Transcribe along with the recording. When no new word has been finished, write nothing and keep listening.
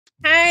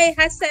Hi,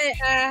 Hassan.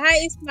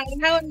 Hi, Ismail.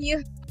 How are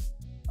you?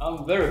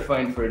 I'm very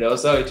fine,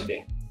 Firdaus. How are you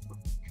today?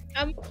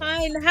 I'm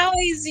fine. How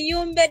is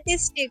Yumbe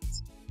district?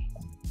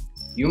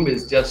 Yumba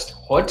is just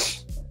hot.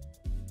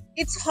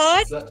 It's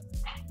hot. Sun,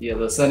 yeah,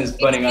 the sun is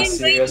It's burning us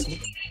been raining.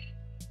 seriously.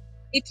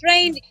 It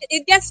rained.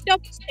 It just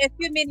stopped a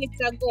few minutes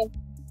ago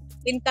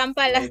in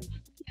Kampala. It,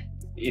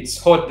 it's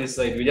hot this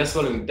side. We're just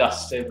following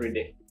dust every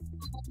day.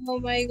 Oh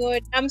my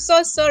God. I'm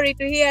so sorry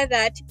to hear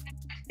that.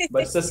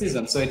 But it's a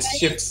season, so it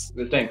shifts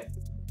with time.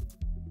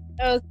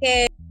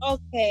 Okay.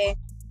 Okay.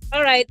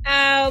 All right.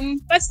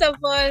 First of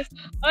all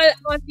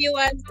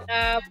viewers,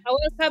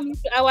 welcome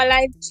to our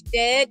live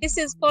today. This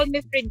is called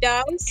me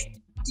Firdaus.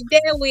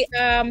 Today we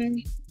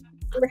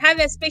have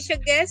a special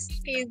guest.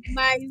 He's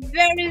my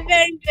very,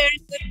 very, very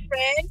good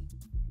friend,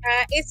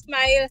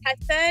 Ismail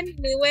Hassan.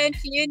 We went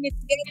to uni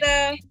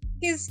together.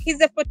 He's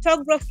a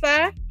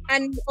photographer,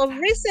 and of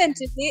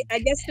recently,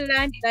 I just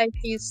learned that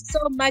he's so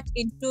much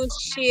into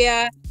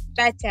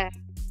Sheabutter.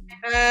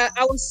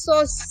 I was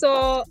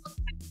so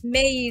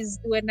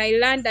amazed when I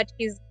learned that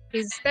he's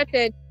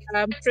started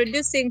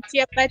producing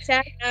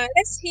Sheabutter.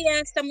 Let's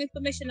hear some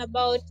information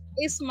about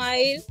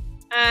Ismail.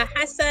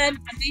 Hassan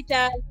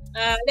Abita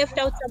left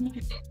out some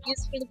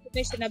useful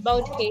information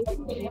about him.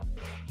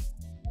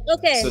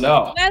 Okay, So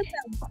now,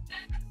 welcome.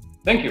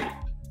 thank you.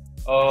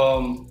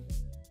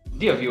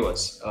 Dear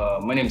viewers,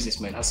 my name is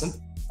Ismail Hassan.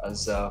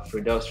 As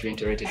Firdaus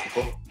reiterated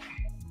before,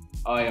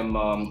 I am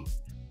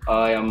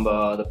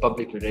the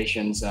public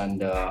relations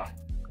and a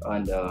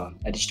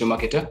digital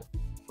marketer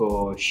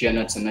for Shea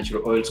Nuts and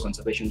Natural Oils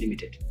Conservation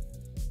Limited.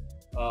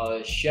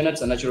 Shea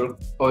Nuts and Natural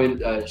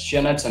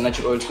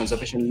Oils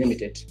Conservation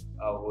Limited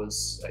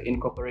was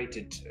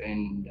incorporated,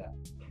 and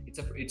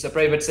it's a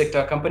private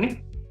sector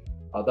company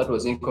that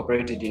was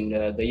incorporated in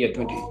the year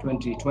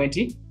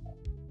 2020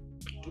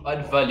 to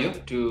add value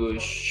to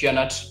shea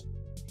nut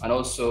and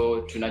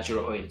also to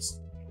natural oils.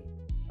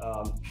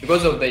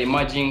 Because of the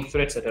emerging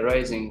threats that are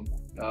rising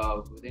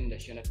within the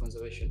shea nut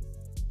conservation,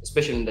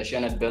 especially in the shea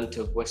nut belt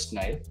of West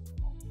Nile,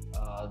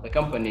 the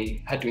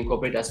company had to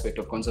incorporate aspect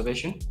of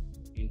conservation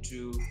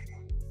into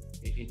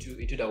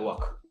the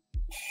work.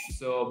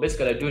 So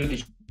basically, I do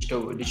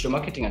digital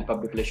marketing and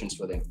public relations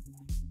for them.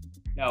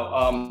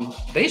 Now,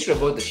 the history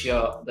about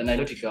the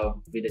Nilotica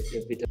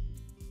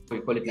we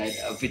call it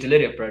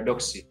Vitellaria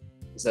paradoxi,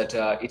 is that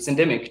it's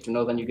endemic to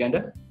northern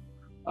Uganda,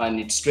 and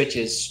it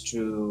stretches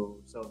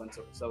to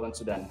southern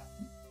Sudan.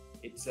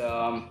 It's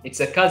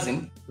a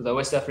cousin to the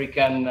West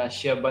African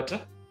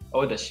Sheabutter,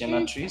 or the shea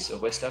nut trees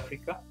of West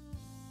Africa.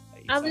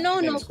 I've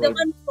known of the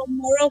one from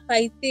Morocco,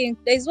 I think.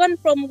 There's one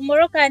from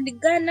Morocco and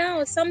Ghana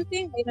or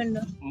something. I don't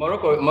know.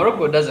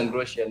 Morocco doesn't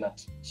grow shea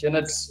nut. Shea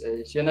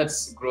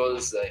nuts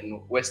grows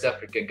in West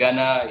Africa,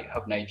 Ghana. You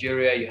have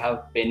Nigeria. You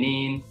have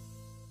Benin.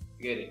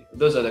 You get it.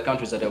 Those are the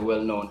countries that are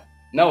well known.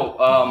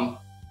 Now,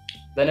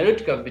 the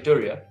Nilotica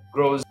Victoria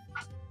grows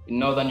in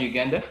northern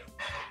Uganda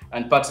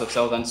and parts of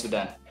southern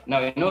Sudan.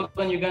 Now, in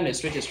northern Uganda, it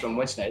stretches from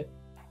West Nile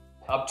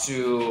up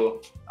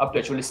to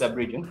Acholi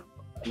sub-region,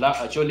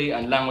 Acholi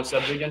and Lango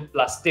sub-region,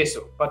 plus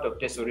Teso, part of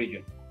Teso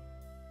region.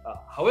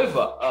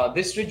 However,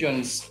 these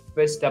regions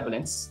faced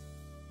turbulence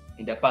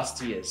in the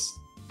past years.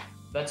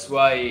 That's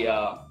why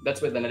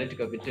the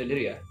Nilotica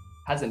Vitellaria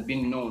hasn't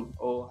been known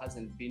or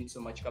hasn't been so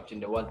much captured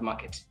in the world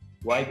market.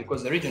 Why?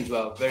 Because the regions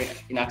were very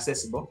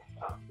inaccessible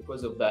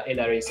because of the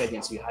LRA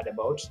insurgency we heard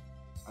about.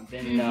 And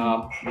then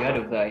we heard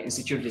of the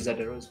insecurities that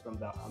arose from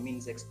the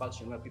Amin's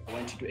expulsion, where people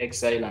went into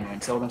exile and were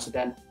in southern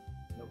Sudan.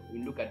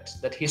 You look at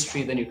that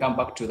history, then you come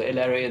back to the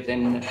LRA,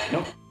 then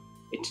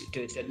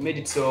it had made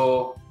it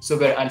so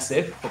very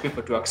unsafe for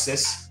people to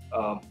access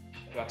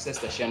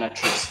the shea nut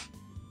trees.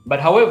 But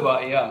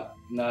however,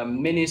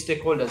 many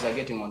stakeholders are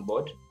getting on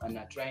board and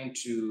are trying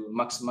to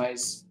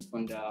maximize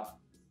on the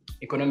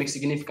economic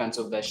significance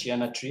of the shea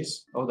nut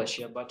trees or the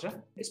shea butter,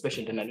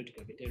 especially the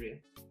Nilotica Vitellaria,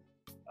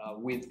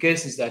 with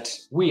cases that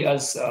we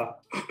as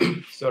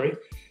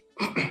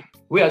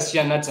we as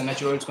Shea Nuts and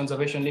Natural Oils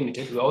Conservation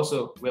Limited, we are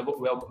also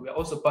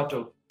part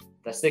of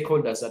the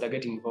stakeholders that are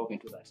getting involved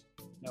into that.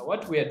 Now,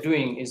 what we are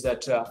doing is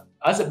that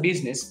as a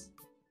business,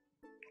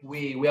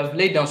 we have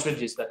laid down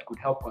strategies that could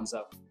help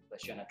conserve the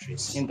shea nut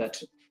trees. In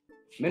that,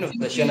 many of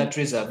the shea nut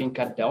trees are being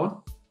cut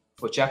down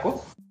for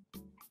charcoal.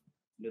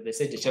 They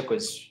say the charcoal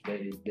is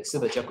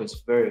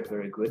very,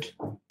 very good.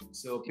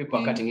 So people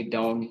are cutting it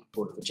down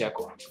for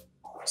charcoal.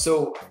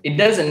 So it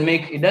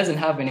doesn't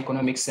have an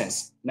economic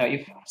sense. Now,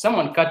 if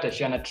someone cut a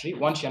shea nut tree,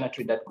 one shea nut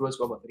tree that grows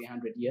for over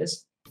 300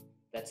 years,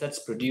 that starts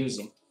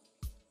producing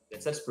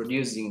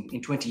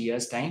in 20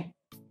 years' time,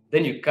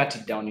 then you cut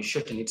it down, you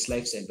shorten its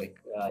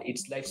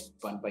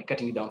lifespan by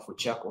cutting it down for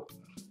charcoal.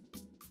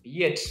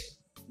 Yet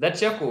that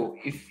charcoal,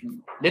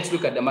 let's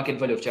look at the market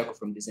value of charcoal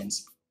from this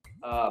ends.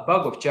 A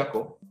bag of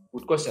charcoal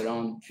would cost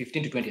around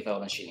 15 to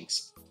 20,000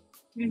 shillings.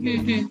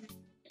 Mm-hmm.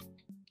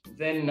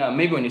 Then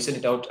maybe when you sell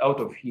it out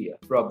of here,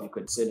 probably you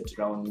could sell it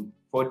around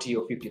 40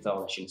 or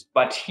 50,000 shillings.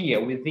 But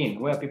here within,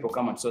 where people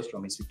come and source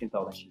from, is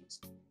 15,000 shillings.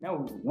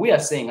 Now, we are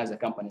saying as a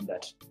company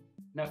that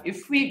Now,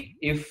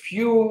 if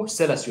you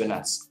sell us your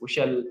nuts,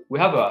 we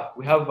have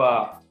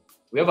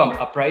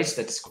a price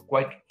that's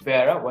quite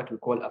fairer, what we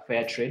call a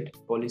fair trade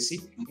policy,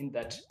 in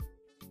that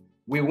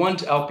we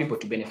want our people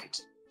to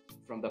benefit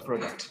from the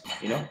product,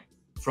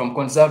 from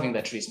conserving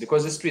the trees,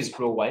 because these trees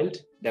grow wild.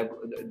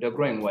 They're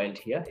growing wild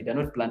here. They're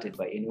not planted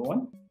by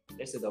anyone.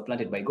 Let's say they're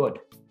planted by God,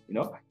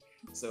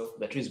 So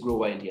the trees grow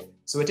wild here.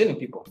 So we're telling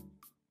people,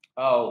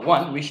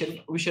 one, we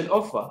should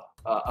offer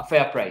a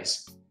fair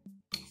price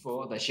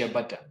for the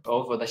Sheabutter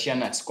or for the shea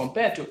nuts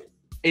compared to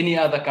any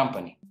other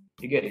company.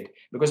 You get it?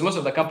 Because most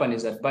of the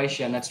companies that buy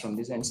shea nuts from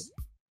these ends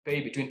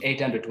pay between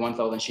 800 to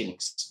 1,000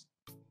 shillings.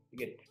 You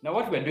get it? Now,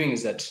 what we're doing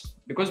is that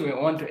because we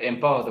want to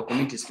empower the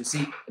communities to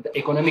see the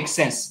economic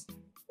sense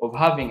of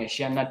having a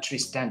shea nut tree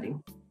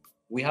standing,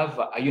 we have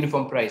a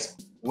uniform price,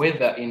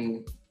 whether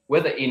in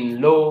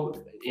low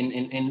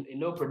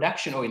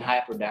production or in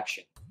higher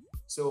production.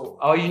 So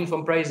our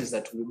uniform price is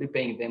that we'll be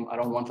paying them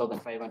around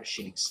 1,500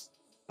 shillings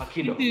per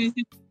kilo.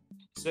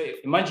 So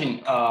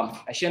imagine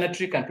a shea nut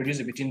tree can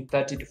produce between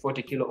 30 to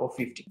 40 kilo or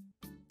 50,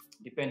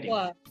 depending.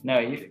 Wow. Now,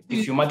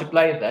 if you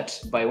multiply that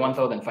by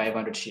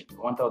 1,500,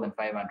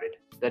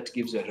 that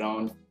gives you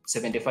around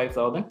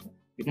 75,000,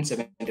 between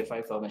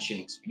 75,000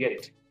 shillings. You get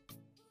it?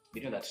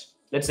 You know that.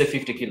 Let's say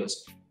 50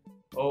 kilos.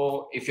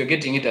 Or if you're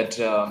getting it at,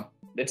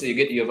 let's say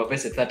you have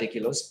harvested 30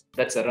 kilos,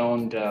 that's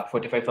around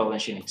 45,000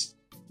 shillings.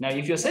 Now,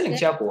 if you're selling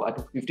charcoal at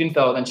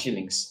 15,000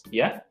 shillings,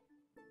 yeah?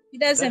 It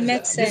doesn't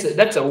make sense.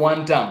 That's a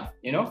one time,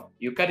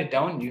 you cut it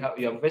down, you have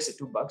invested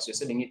 2 bucks, you're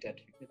selling it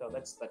at 50,000,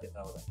 that's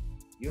 30,000.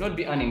 You'll not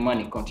be earning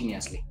money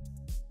continuously.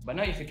 But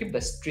now if you keep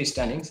the tree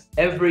standings,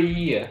 every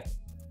year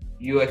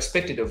you're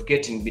expected of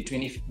getting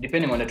between,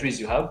 depending on the trees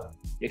you have,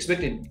 you're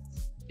expected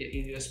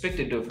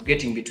of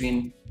getting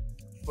between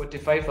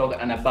 45,000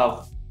 and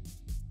above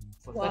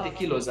for 30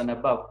 kilos and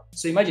above.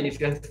 So imagine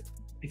if you have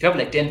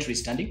like 10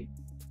 trees standing,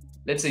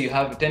 let's say you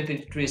have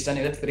 10 trees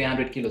standing, that's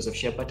 300 kilos of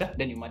Sheabutter,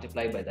 then you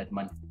multiply by that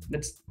money.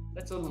 That's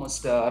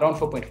almost around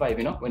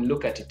 4.5, when you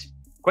look at it.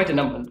 Quite a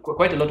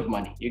lot of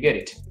money, you get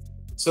it.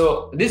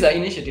 So these are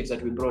initiatives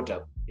that we brought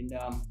up. In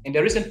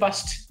the recent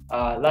past,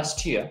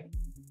 last year,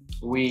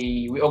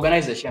 we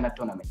organized a Shea Nut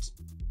tournament.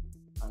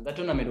 And that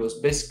tournament was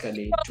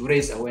basically to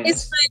raise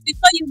awareness.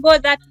 Before you go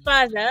that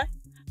further,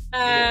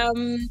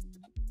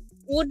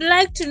 would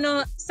like to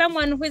know,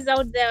 someone who is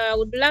out there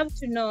would love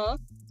to know,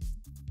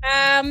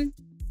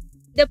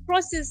 the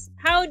process.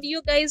 How do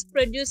you guys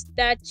produce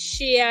that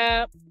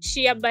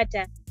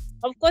Sheabutter?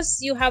 Of course,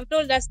 you have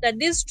told us that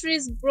these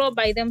trees grow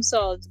by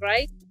themselves,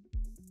 right?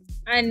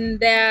 And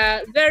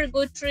they're very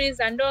good trees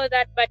and all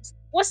that. But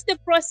what's the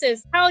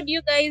process? How do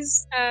you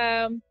guys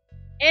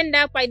end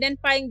up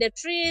identifying the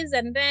trees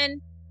and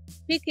then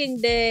picking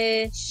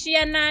the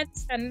shea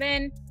nuts? And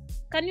then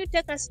can you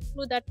take us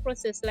through that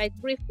process, like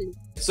briefly?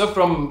 So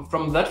from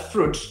that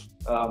fruit,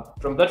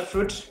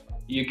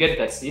 you get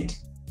that seed.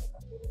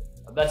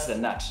 That's the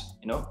nut,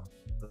 The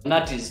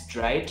nut is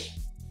dried.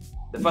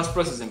 The first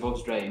process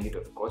involves drying it,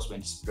 of course,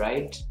 when it's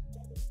dried.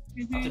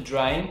 After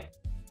drying,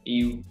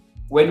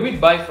 when we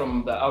buy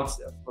from the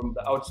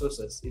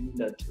outsourcers,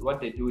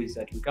 what they do is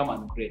that we come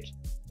and grade.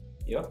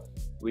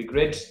 We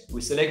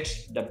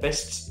select the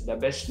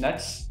best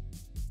nuts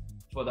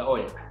for the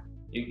oil.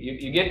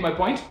 You get my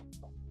point?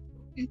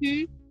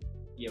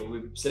 Yeah,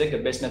 we select the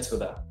best nuts for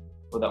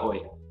the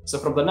oil. So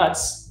from the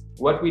nuts,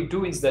 what we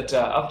do is that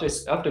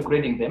after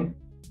grading them,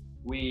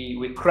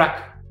 we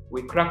crack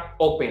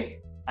open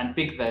and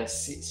pick the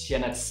shea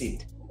nut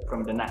seed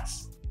from the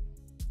nuts.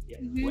 Yeah.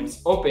 When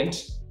it's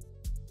opened,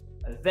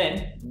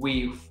 then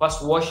we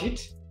first wash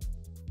it.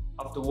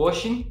 After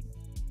washing,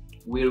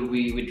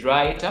 we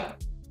dry it up.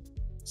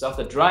 So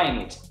after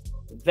drying it,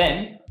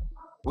 then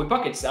we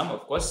package some,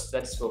 of course,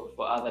 that's for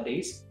other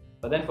days.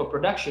 But then for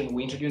production,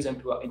 we introduce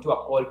them into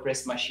a cold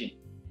press machine.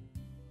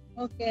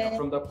 Okay. Now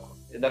from the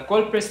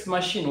cold press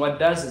machine, what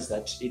does is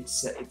that it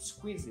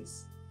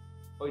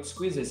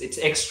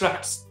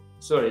extracts.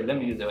 Sorry, let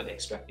me use the word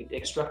extract. It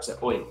extracts the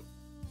oil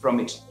from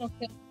it.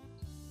 Okay.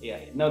 Yeah.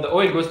 Now the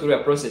oil goes through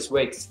a process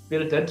where it's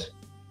filtered.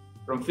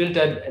 From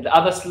filtered, the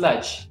other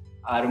sludge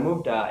are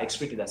removed,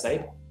 excreted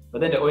aside.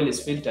 But then the oil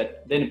is filtered.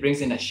 Then it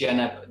brings in the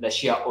shea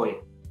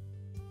oil.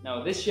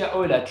 Now this shea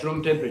oil at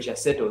room temperature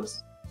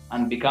settles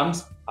and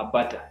becomes a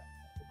butter,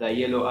 the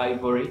yellow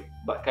ivory,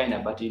 but kind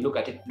of. But you look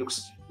at it,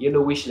 looks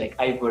yellowish, like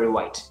ivory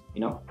white.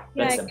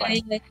 That's the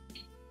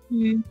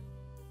butter.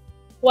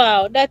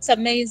 Wow, that's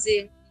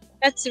amazing.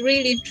 That's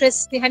really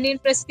interesting, an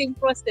interesting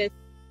process.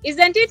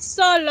 Isn't it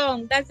so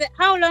long?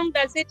 How long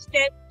does it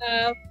take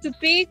to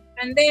pick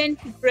and then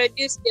to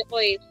produce the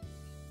oil?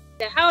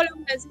 How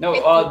long does it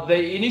take?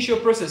 The initial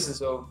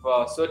processes of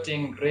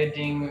sorting,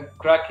 grading,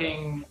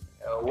 cracking,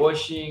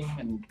 washing,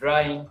 and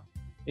drying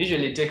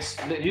usually takes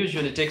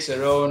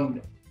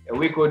around a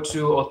week or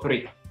 2 or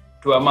 3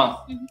 to a month.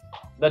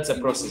 That's a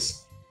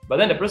process. But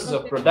then the process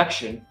of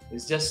production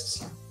is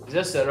just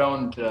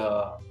around.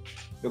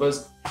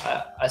 Because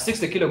a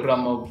 60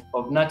 kilogram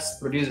of nuts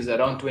produces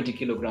around 20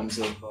 kilograms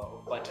of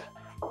butter.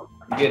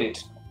 You get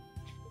it?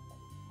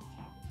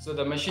 So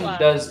the machine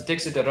Wow.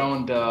 takes it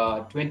around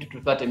 20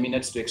 to 30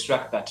 minutes to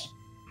extract that.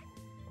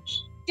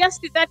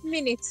 Just that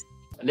minutes.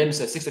 Let me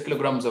say 60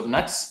 kilograms of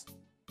nuts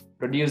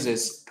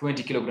produces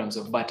 20 kilograms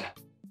of butter.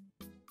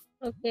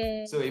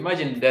 Okay. So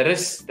imagine the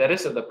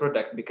rest of the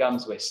product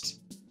becomes waste.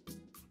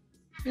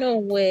 No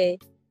way.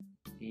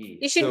 Yeah.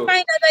 You should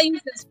find other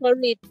uses for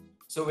it.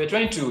 So we're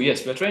trying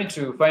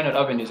to find out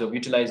avenues of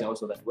utilizing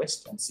also that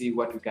waste and see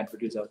what we can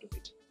produce out of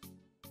it.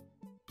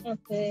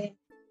 Okay.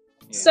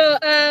 Yeah. So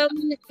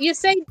you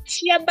said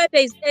shea butter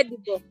is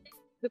edible,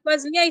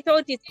 because me, I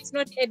thought it's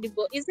not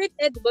edible. Is it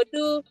edible?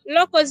 Do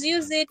locals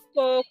use it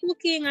for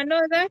cooking and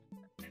all that?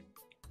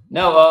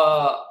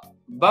 Now,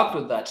 back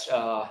to that,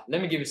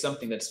 let me give you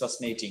something that's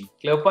fascinating.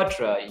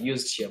 Cleopatra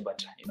used shea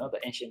butter, the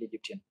ancient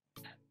Egyptian.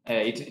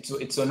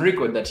 It's on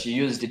record that she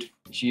used it.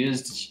 She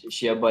used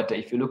shea butter.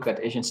 If you look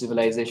at ancient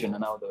civilization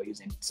and how they were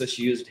using it, so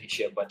she used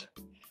shea butter.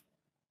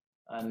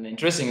 And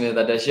interestingly,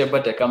 that the shea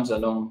butter comes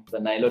along the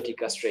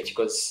Nilotica stretch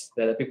because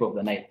they're the people of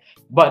the Nile.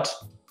 But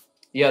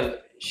yeah,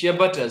 shea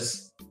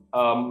butters,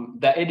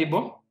 they're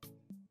edible.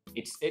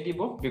 It's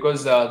edible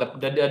because there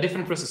are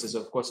different processes,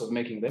 of course, of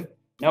making them.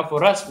 Now,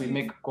 for us, we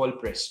make cold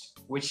pressed,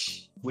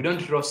 which we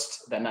don't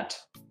roast the nut.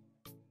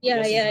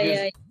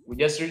 We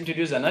just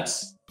introduce the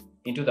nuts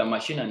into the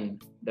machine,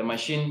 and the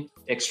machine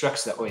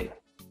extracts the oil.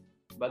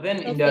 But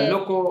then in the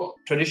local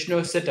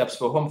traditional setups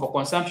for home for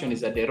consumption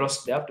is that they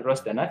have to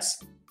roast the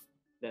nuts.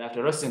 Then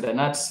after roasting the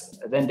nuts,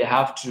 then they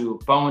have to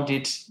pound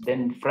it,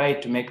 then fry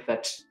it to make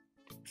that,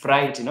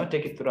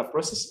 take it through a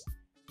process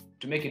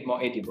to make it more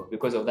edible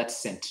because of that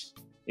scent.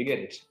 You get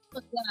it?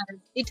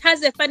 It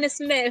has a funny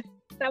smell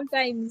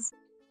sometimes.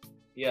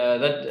 Yeah,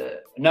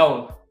 that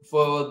now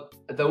for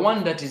the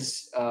one that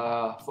is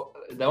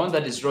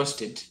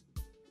roasted,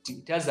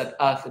 it has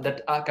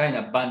that kind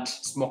of burnt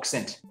smoke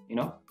scent,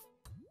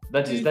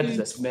 That is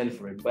the smell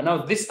for it. But now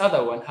this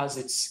other one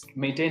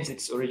maintains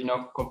its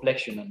original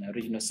complexion and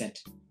original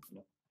scent.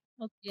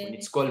 When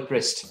it's cold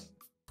pressed.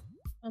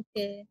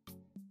 Okay.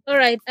 All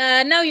right.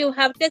 Now you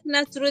have taken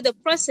us through the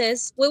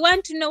process. We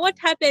want to know what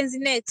happens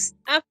next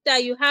after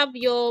you have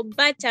your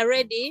butter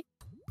ready.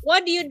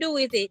 What do you do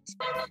with it?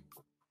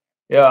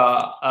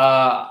 Yeah,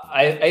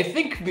 I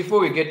think before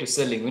we get to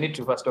selling, we need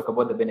to first talk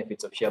about the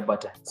benefits of shea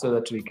butter so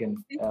that we can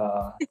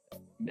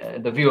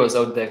the viewers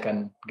out there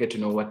can get to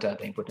know what are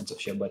the importance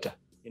of shea butter.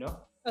 You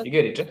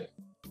get it, right?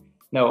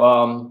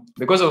 Now,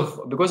 because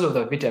of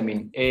the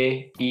vitamin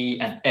A, E,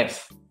 and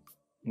F,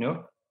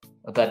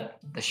 that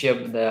the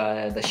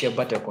shea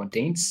butter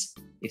contains,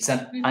 it's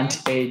an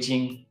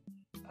anti-aging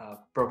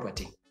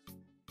property.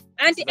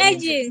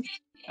 Anti-aging.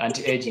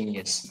 Anti-aging,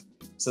 yes.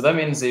 So that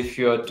means if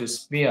you are to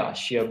smear a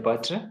shea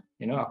butter,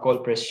 a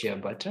cold pressed shea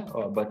butter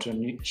or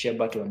shea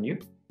butter on you,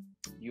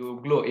 you will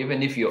glow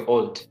even if you're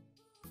old.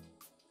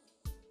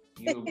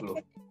 You will glow.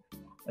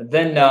 And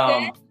then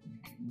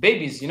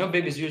babies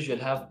usually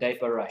have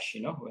diaper rash.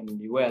 When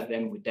you wear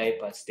them with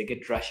diapers, they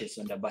get rashes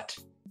on the butt.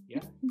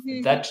 Yeah,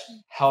 that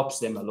helps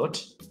them a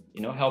lot.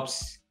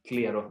 Helps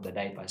clear off the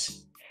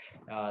diapers,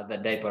 the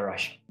diaper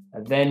rash.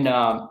 And then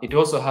it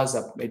also has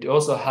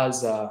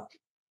a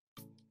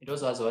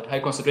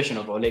high concentration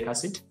of oleic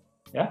acid,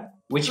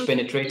 which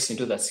penetrates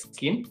into the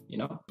skin,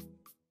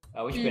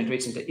 which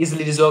penetrates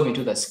easily dissolve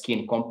into the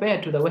skin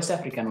compared to the West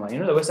African one.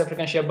 The West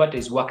African shea butter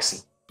is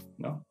waxy.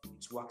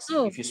 It's waxy.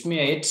 If you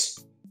smear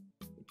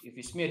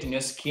it in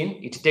your skin,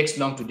 it takes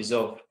long to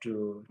dissolve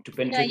to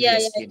penetrate your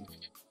skin.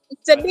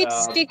 It's a bit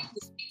sticky.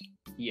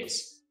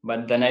 Yes,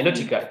 but the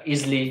Nilotica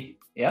easily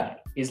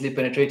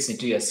penetrates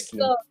into your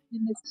skin.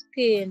 In the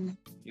skin.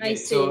 I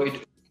see. So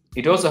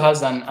it also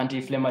has an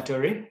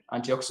anti-inflammatory,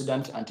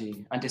 antioxidant,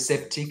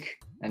 antiseptic,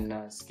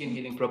 and skin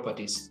healing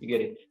properties. You get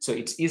it? So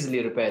it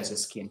easily repairs the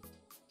skin.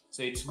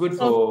 So it's good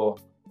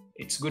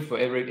for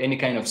any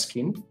kind of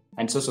skin,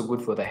 and it's also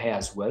good for the hair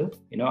as well.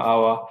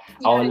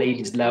 Our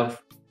ladies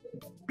love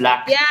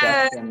black,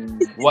 dark,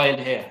 and wild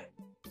hair.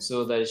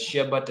 So the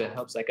shea butter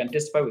helps. I can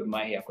testify with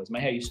my hair because my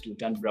hair used to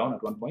turn brown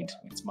at one point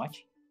when it's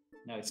March.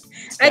 Now it's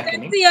darkening.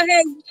 I can see your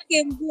hair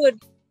looking good.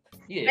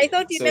 Yeah. I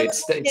thought you never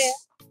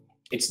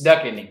it's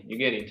darkening. You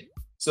get it.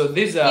 So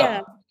these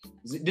are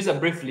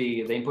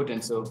briefly the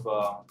importance of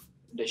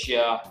the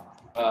shea,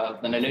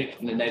 the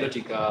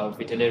Nilotica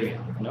vitellaria,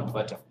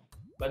 butter.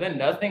 But then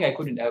the other thing I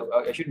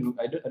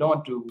don't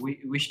want to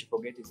wish to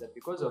forget is that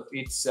because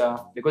it's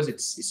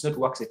not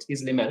wax, it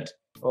easily melt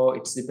or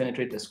it's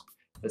penetrate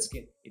the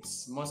skin.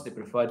 It's mostly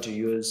preferred to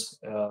use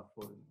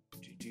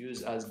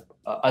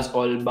as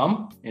oil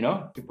balm.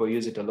 People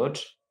use it a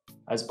lot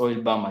as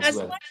oil balm as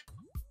well.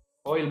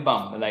 Oil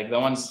balm, like the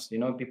ones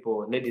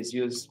ladies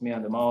use, smear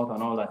on the mouth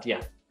and all that.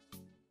 Yeah.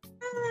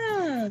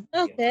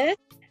 Okay.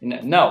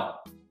 Yeah.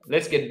 Now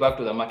let's get back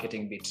to the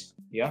marketing bit.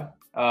 Yeah.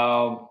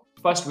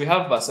 First, we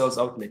have a sales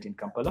outlet in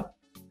Kampala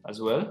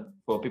as well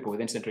for people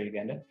within Central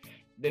Uganda.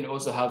 Then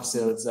also have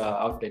sales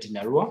outlet in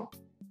Arua.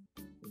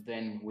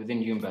 Then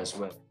within Yumba as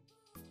well.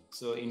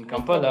 So in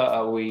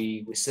Kampala,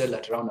 we sell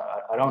at around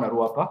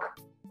Arua Park.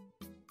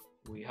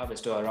 We have a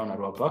store around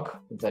Arua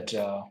Park that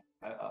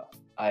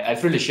I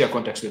freely share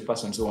contacts with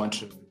persons who want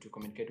to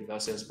communicate with our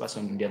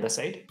salesperson on the other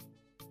side,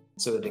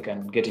 so that they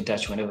can get in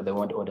touch whenever they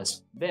want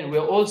orders. Then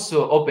we're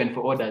also open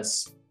for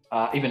orders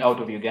even out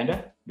of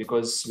Uganda,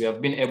 because we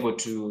have been able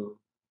to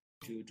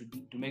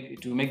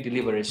make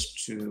deliveries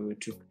to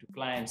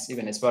clients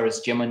even as far as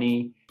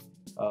Germany,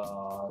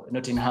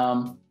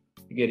 Nottingham.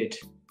 You get it.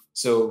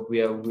 So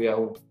we're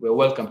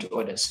welcome to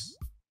orders.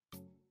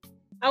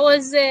 I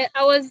was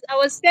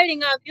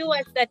telling our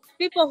viewers that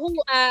people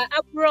who are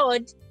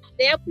abroad,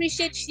 they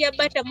appreciate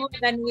Sheabutter more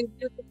than we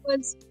do,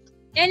 because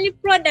any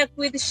product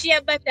with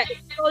Sheabutter is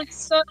sold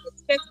so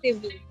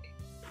effectively.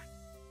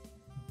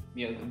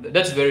 Yeah,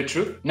 that's very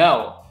true.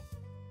 Now,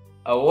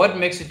 what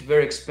makes it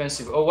very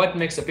expensive, or what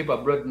makes the people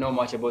abroad know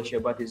much about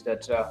Sheabutter, is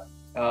that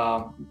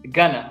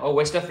Ghana or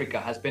West Africa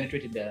has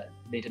penetrated the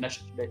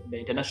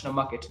international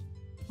market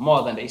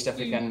more than the East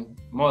African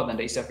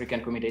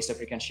community, East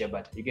African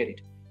Sheabutter. You get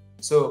it?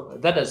 So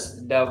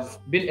they've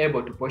been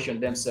able to position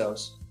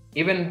themselves,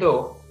 even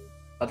though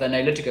the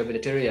Nilotica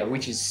vellitaria,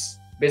 which is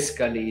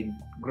basically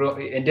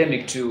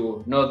endemic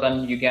to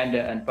northern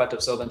Uganda and part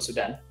of southern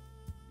Sudan,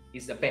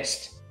 is the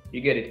best.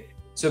 You get it?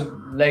 So,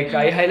 like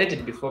I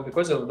highlighted before,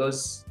 because of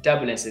those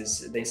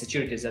turbulences, the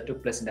insecurities that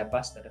took place in the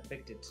past that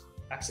affected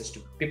access to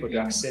people to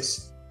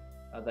access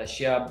the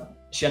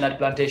shea nut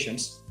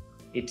plantations,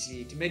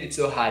 it made it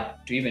so hard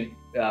to even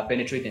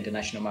penetrate the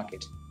international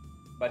market.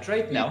 But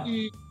right now,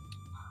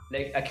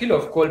 like a kilo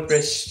of cold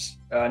pressed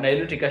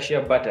Nilotica shea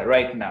butter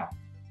right now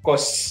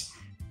costs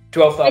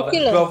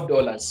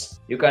 $12.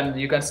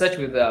 You can search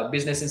with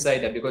Business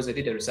Insider, because they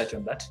did a research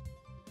on that.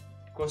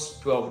 It costs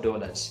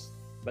 $12.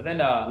 But then,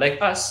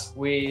 like us,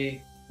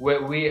 we're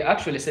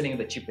actually selling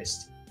the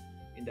cheapest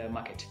in the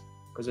market,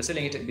 because we're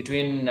selling it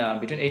between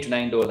 $8 to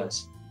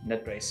 $9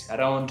 net price.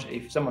 Around,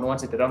 if someone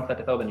wants it around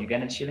 30,000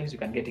 Ugandan shillings, you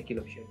can get a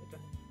kilo of shea butter.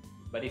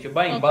 But if you're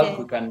buying bulk,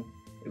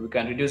 we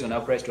can reduce on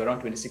our price to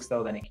around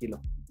 26,000 a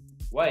kilo.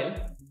 While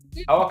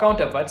our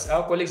counterparts,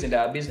 our colleagues in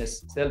our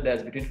business, sell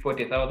theirs between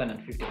 40,000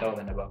 and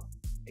 50,000 above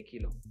a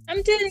kilo.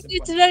 I'm telling you,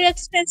 it's very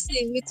expensive.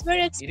 It's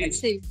very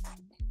expensive.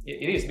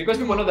 It is, because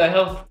people know the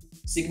health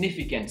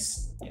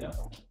significance. You know,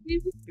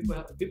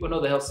 people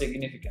know the health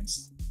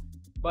significance.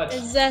 But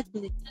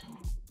exactly.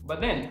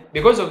 But then,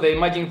 because of the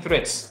emerging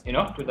threats,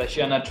 to the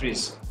shea nut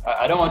trees,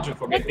 I don't want to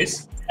forget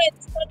this.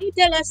 Can you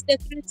tell us the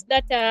threats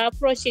that are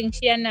approaching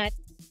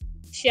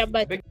shea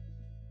butter?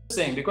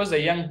 Saying, because the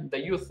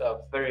youth are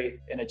very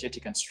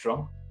energetic and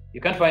strong,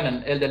 you can't find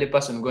an elderly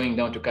person going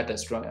down to cut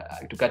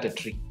a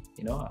tree,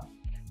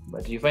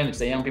 but you find it's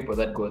the young people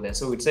that go there.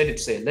 So we decided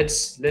to say,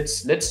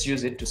 let's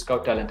use it to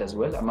scout talent as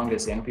well among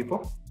these young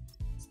people,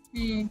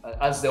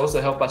 as they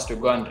also help us to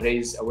go and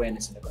raise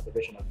awareness in the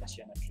conservation of the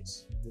shea nut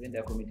trees within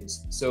their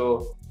communities.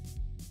 So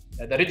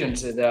the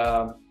regions,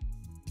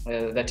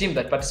 the team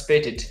that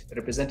participated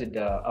represented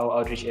our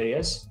outreach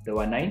areas. There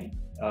were 9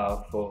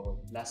 for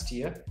last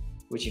year,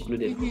 which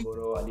included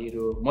Kogoro,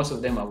 Aliru. Most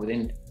of them are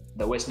within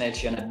the West Nile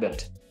shea nut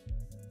belt.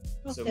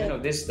 Okay. So many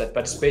of these that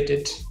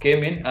participated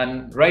came in,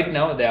 and right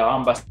now they are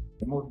ambassadors.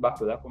 Moved back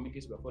to their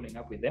communities. We're following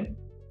up with them.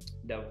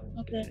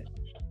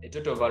 A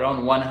total of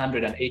around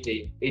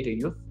 180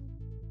 youth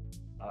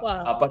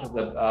are part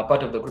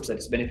of the groups that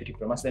is benefiting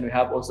from us. Then we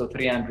have also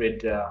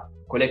 300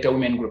 collector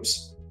women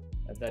groups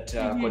that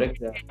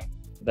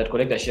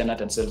collect the shea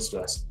nut and sells to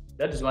us.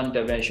 That is one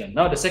intervention.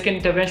 Now the second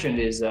intervention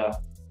is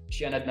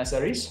shea nut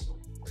nurseries.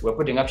 We're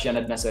putting up shea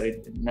nut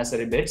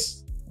nursery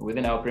beds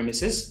within our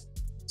premises,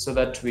 so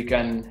that we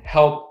can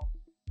help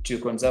to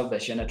conserve the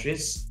shea nut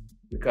trees.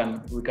 We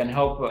can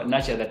help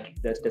nurture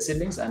the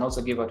seedlings, and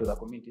also give out to the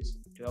communities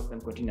to help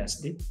them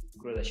continuously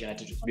grow the shea nut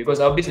trees, because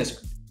our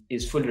business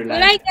is fully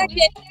reliant on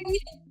it.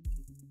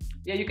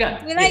 Yeah, you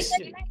can.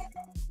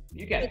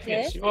 You can. Okay.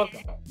 Yes, you're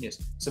welcome.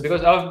 Yes. So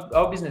because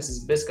our business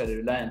is basically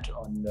reliant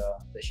on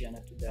the shea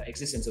nut, the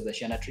existence of the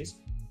shea nut trees,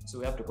 so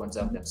we have to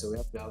conserve them. So we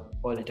have to have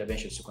all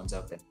interventions to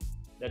conserve them.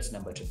 That's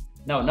number 2.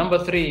 Now, number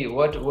 3,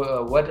 what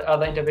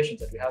other interventions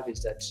that we have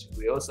is that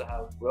we're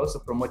also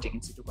promoting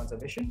in situ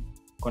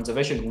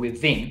conservation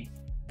within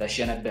the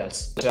shea nut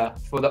belts.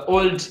 For the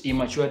old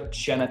immature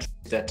shea nut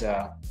trees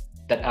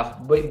that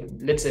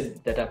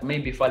have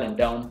maybe fallen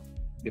down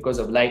because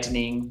of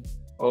lightning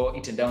or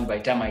eaten down by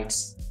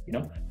termites,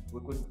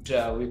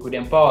 we could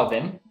empower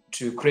them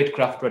to create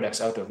craft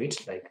products out of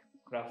it, like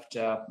craft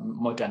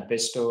mortar and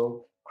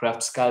pestle,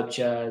 craft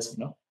sculptures,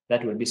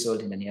 that will be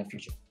sold in the near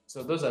future.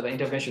 So those are the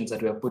interventions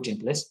that we have put in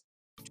place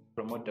to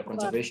promote the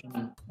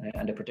conservation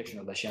and the protection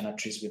of the shea nut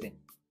trees within.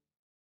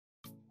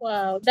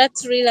 Wow,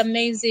 that's really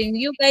amazing.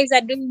 You guys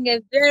are doing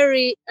a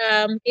very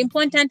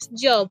important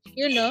job,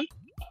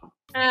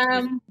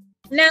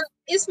 Now,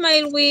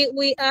 Ismail,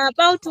 we are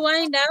about to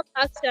wind up,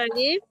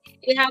 actually.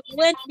 We have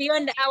went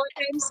beyond our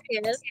time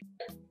scale.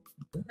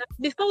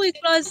 Before we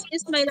close,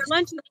 Ismail, I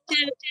want you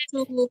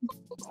to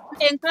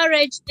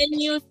encourage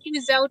any youth who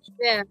is out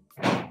there.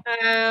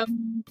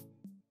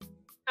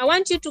 I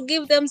want you to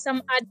give them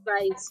some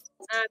advice,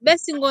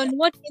 based on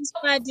what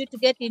inspired you to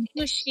get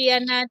into shea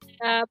nut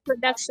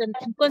production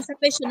and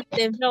conservation of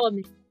the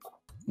environment.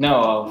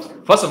 Now,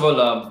 first of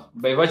all,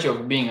 by virtue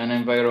of being an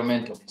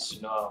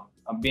environmentalist,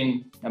 I've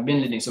been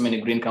leading so many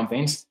green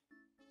campaigns,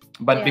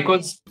 but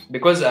because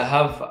I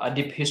have a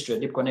deep history, a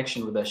deep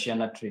connection with the shea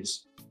nut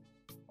trees,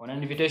 on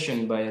an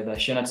invitation by the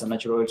Shea Nuts and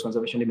Natural Oils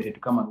Conservation Limited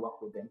to come and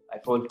work with them, I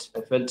felt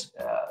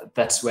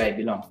that's where I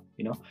belong,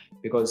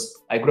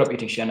 because I grew up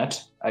eating shea nut.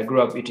 I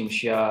grew up eating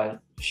shea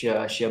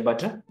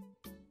butter.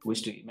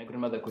 My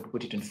grandmother could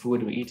put it in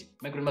food we eat.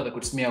 My grandmother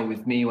could smear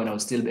with me when I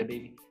was still a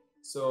baby.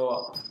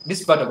 So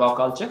this part of our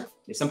culture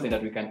is something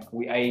that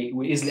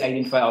we easily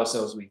identify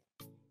ourselves with,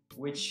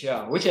 which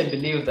I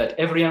believe that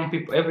every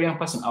young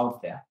person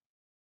out there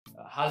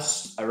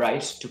has a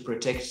right to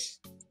protect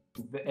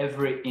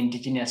every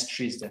indigenous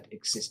trees that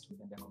exist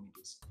within the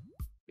communities.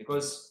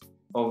 Because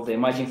of the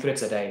emerging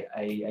threats that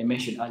I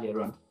mentioned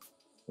earlier on,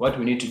 what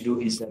we need to do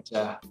is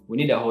that we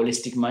need a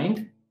holistic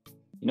mind,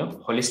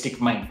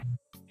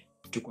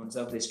 to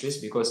conserve these trees,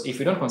 because if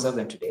we don't conserve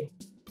them today,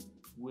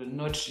 we'll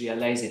not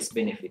realize its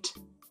benefit.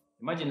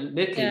 Imagine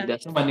lately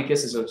there's so many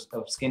cases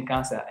of skin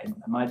cancer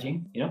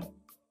emerging,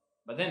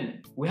 but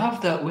then we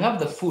have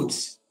the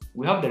foods,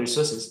 we have the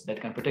resources that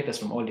can protect us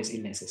from all these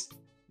illnesses.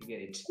 You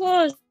get it? Of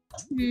course.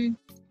 You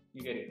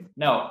get it.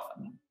 Now,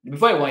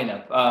 before I wind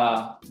up,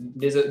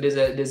 there's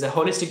a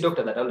holistic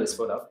doctor that I always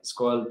follow up. It's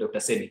called Dr.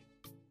 Sebi.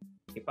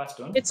 He passed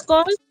on. It's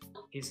called?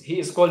 He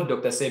is called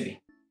Dr. Sebi.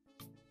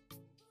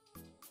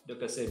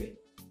 Dr. Sebi.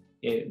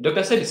 Yeah,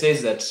 Dr. Sebi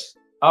says that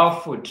our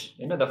food,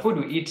 the food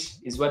we eat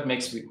is what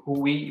makes who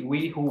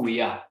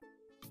we are.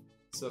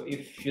 So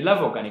if you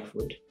love organic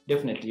food,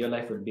 definitely your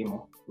life will be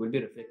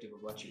reflective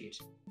of what you eat.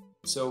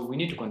 So we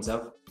need to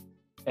conserve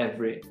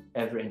every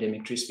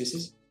endemic tree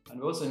species, and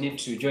we also need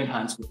to join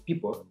hands with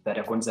people that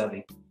are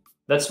conserving.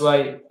 That's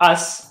why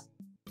us,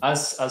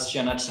 as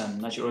Shea Nuts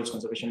and Natural Oils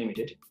Conservation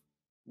Limited,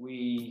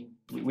 we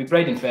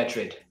pride in fair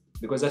trade,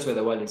 because that's where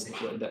the world is.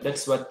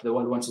 That's what the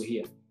world wants to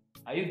hear.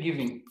 Are you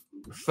giving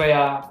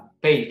fair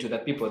pay to the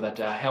people that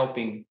are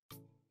helping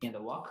in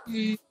the work?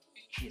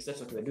 Yes, that's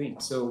what we're doing.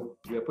 So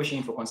we are pushing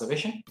in for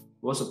conservation.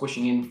 We're also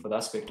pushing in for the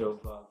aspect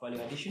of value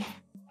addition.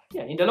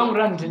 Yeah, in the long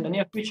run, in the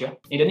near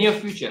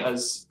future,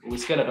 as we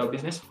scale out our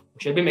business,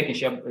 we shall be making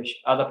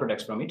other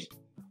products from it,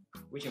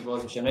 which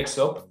involves we shall make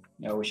soap,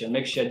 we shall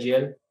make shea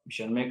gel, we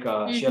shall make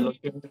shea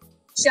lotion,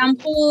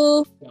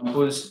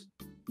 shampoos.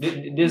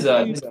 These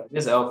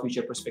are our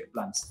future prospect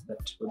plans that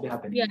will be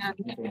happening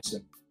very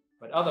soon.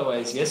 But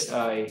otherwise, yes,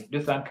 I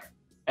do thank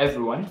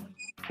everyone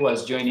who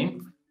has joined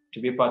in to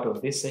be part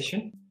of this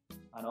session,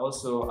 and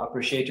also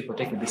appreciate you for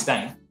taking this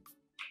time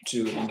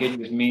to engage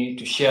with me,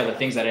 to share the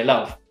things that I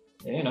love,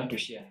 to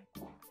share.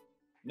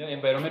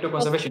 Environmental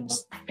conservation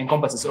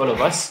encompasses all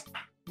of us.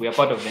 We are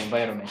part of the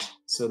environment.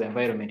 So the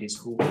environment is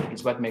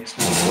what makes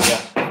who we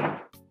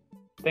are.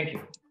 Thank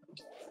you.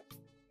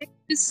 Thank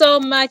you so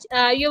much.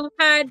 You've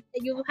had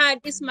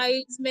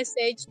Ismail's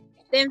message.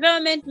 The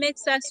environment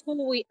makes us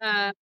who we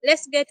are.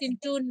 Let's get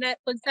into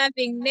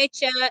conserving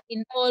nature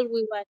in all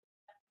we want.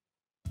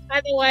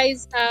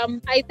 Otherwise,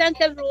 I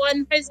thank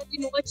everyone who has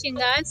been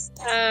watching us.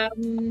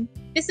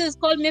 This is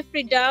Call Me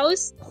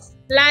Firdaus,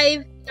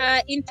 live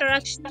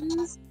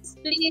interactions.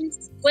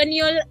 Please, when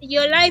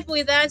you're live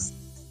with us,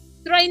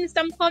 throw in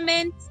some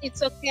comments.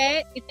 It's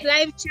okay. It's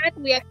live chat.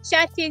 We are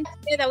chatting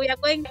together. We are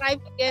going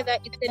live together.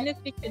 It's a new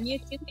feature on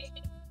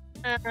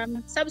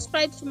YouTube.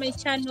 Subscribe to my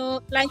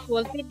channel, like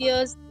our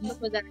videos.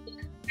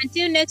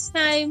 Until next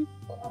time,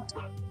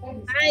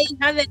 bye.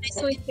 Have a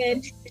nice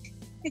weekend.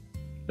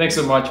 Thanks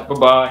so much.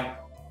 Bye-bye.